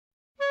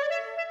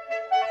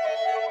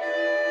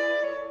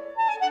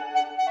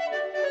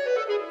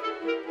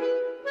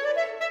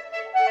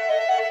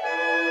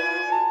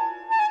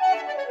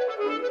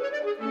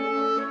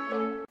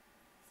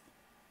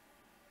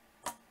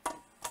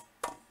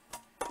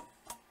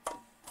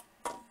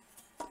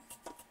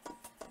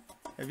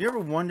Have you ever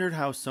wondered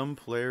how some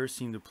players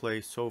seem to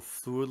play so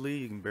fluidly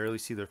you can barely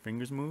see their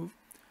fingers move?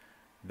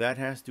 That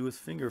has to do with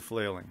finger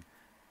flailing.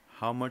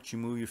 How much you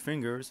move your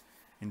fingers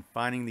and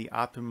finding the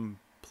optimum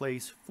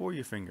place for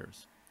your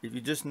fingers. If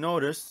you just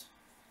noticed,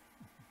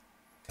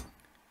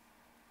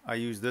 I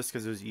use this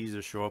because it was easy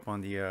to show up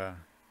on the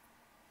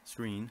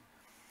screen,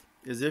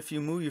 is if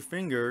you move your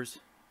fingers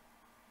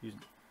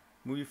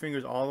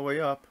all the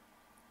way up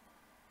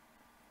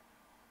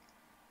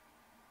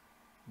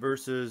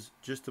versus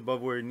just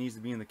above where it needs to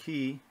be in the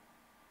key,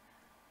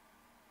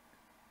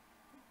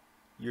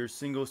 your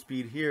single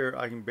speed here,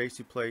 I can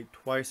basically play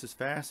twice as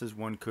fast as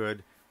one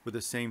could with the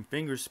same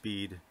finger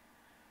speed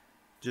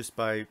just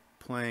by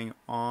playing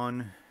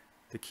on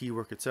the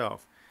keywork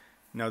itself.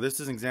 Now this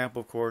is an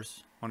example, of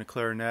course, on a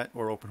clarinet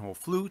or open hole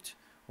flute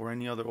or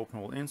any other open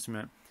hole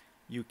instrument.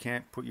 You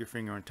can't put your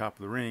finger on top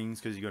of the rings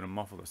because you're going to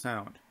muffle the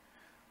sound.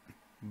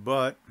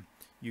 But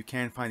you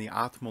can find the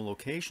optimal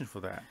location for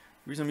that.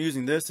 The reason I'm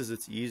using this is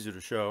it's easier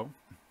to show.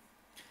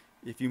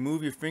 If you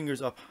move your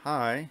fingers up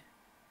high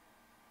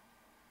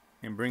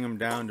and bring them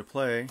down to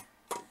play,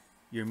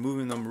 you're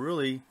moving them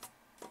really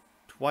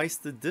twice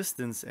the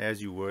distance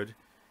as you would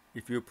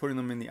if you were putting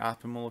them in the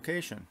optimal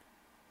location.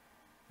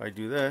 If I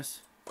do this,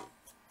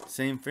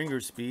 same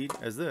finger speed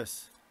as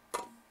this.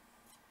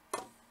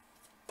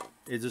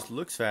 It just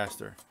looks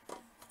faster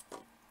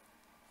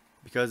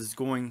because it's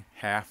going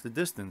half the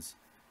distance.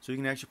 So you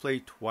can actually play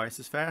twice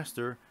as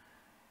faster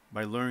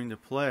by learning to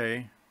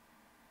play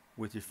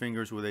with your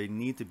fingers where they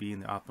need to be in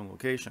the optimal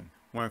location.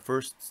 When I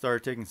first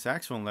started taking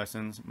saxophone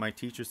lessons, my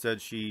teacher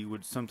said she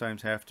would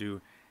sometimes have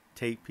to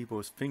tape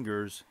people's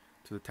fingers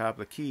to the top of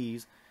the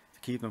keys to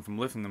keep them from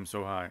lifting them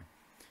so high.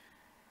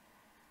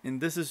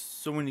 And this is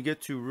so when you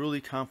get to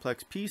really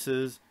complex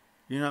pieces,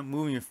 you're not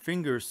moving your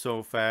fingers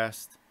so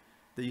fast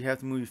that you have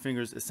to move your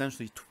fingers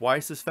essentially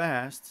twice as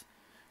fast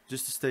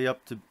just to stay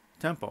up to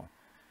tempo.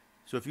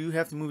 So if you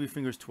have to move your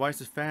fingers twice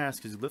as fast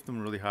because you lift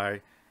them really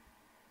high,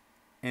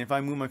 and if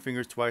I move my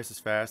fingers twice as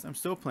fast, I'm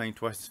still playing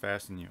twice as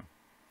fast than you.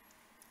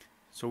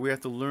 So we have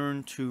to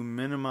learn to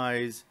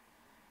minimize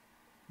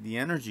the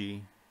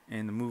energy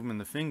and the movement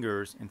of the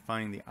fingers and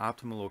finding the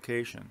optimal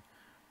location.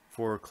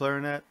 For a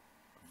clarinet,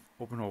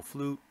 open hole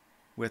flute,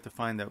 we have to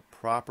find the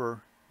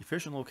proper,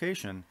 efficient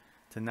location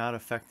to not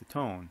affect the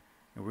tone.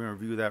 And we're going to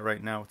review that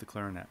right now with the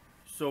clarinet.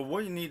 So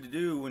what you need to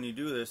do when you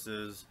do this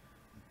is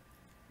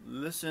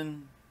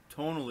listen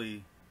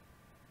tonally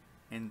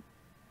and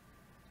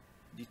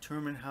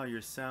determine how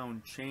your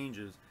sound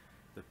changes,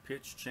 the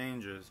pitch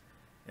changes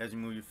as you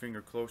move your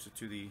finger closer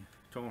to the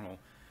tone hole.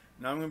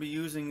 Now I'm going to be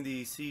using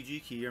the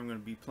CG key. I'm going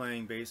to be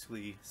playing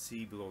basically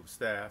C below the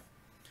staff,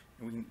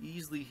 and we can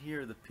easily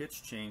hear the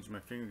pitch change when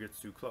my finger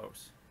gets too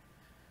close.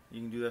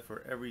 You can do that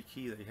for every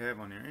key that you have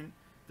on here, and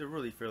they're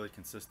really fairly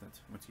consistent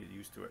once you get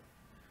used to it.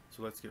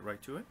 So let's get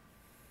right to it.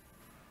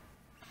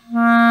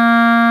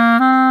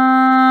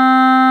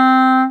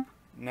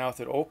 Now with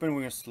it open,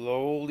 we're going to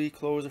slowly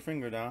close the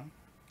finger down.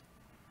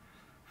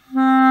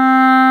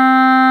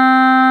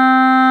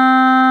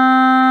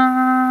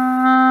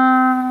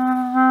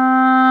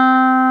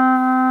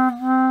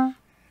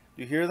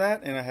 You hear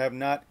that? And I have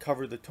not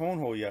covered the tone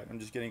hole yet. I'm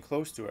just getting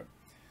close to it.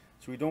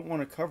 So we don't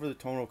want to cover the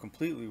tone hole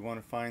completely. We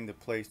want to find the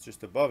place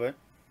just above it.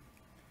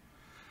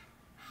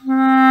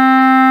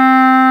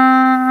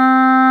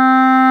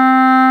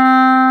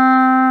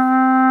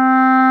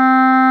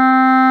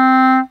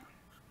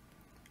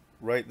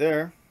 Right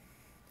there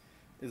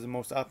is the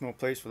most optimal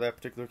place for that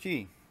particular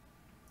key.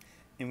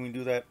 And we can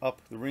do that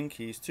up the ring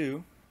keys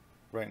too,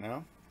 right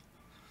now.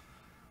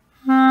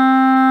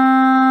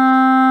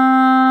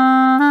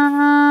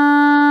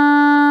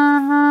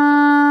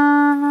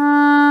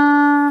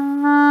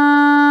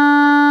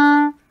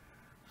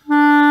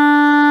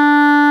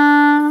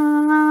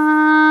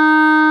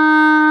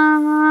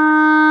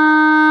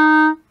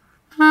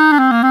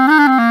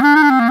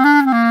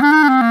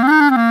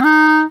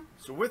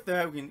 So with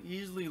that, we can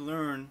easily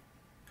learn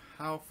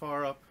how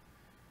far up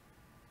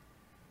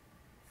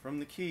from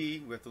the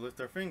key we have to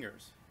lift our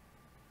fingers.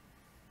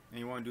 And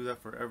you want to do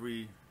that for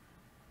every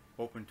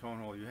open tone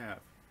hole you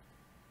have.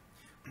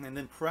 And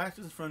then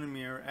practice in front of the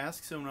mirror.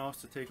 Ask someone else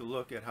to take a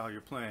look at how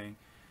you're playing.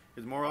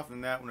 Because more often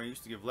than that, when I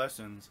used to give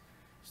lessons,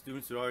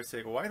 students would always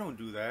say, "Oh, I don't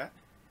do that."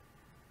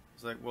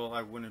 It's like, well,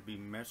 I wouldn't be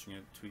mentioning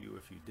it to you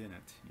if you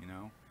didn't, you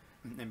know.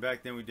 And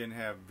back then we didn't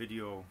have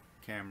video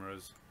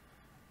cameras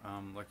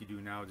like you do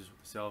now just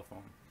with the cell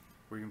phone,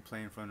 where you can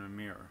play in front of a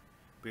mirror.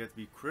 But you have to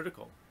be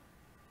critical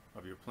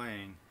of your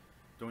playing.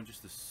 Don't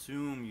just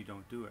assume you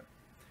don't do it.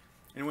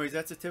 Anyways,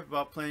 that's a tip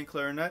about playing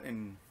clarinet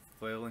and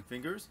flailing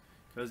fingers,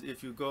 because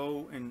if you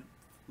go and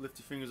lift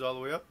your fingers all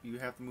the way up, you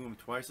have to move them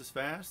twice as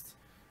fast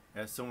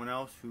as someone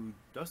else who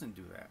doesn't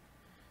do that.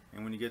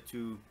 And when you get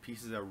to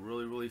pieces that are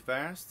really, really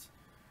fast,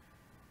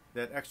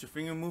 that extra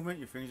finger movement,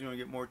 your fingers are going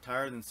to get more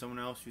tired than someone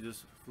else who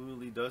just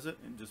fluidly does it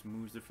and just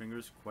moves their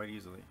fingers quite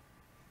easily.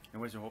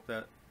 Anyways, I hope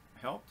that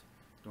helped.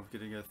 Don't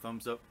forget to give a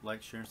thumbs up,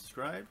 like, share, and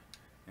subscribe,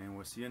 and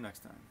we'll see you next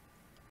time.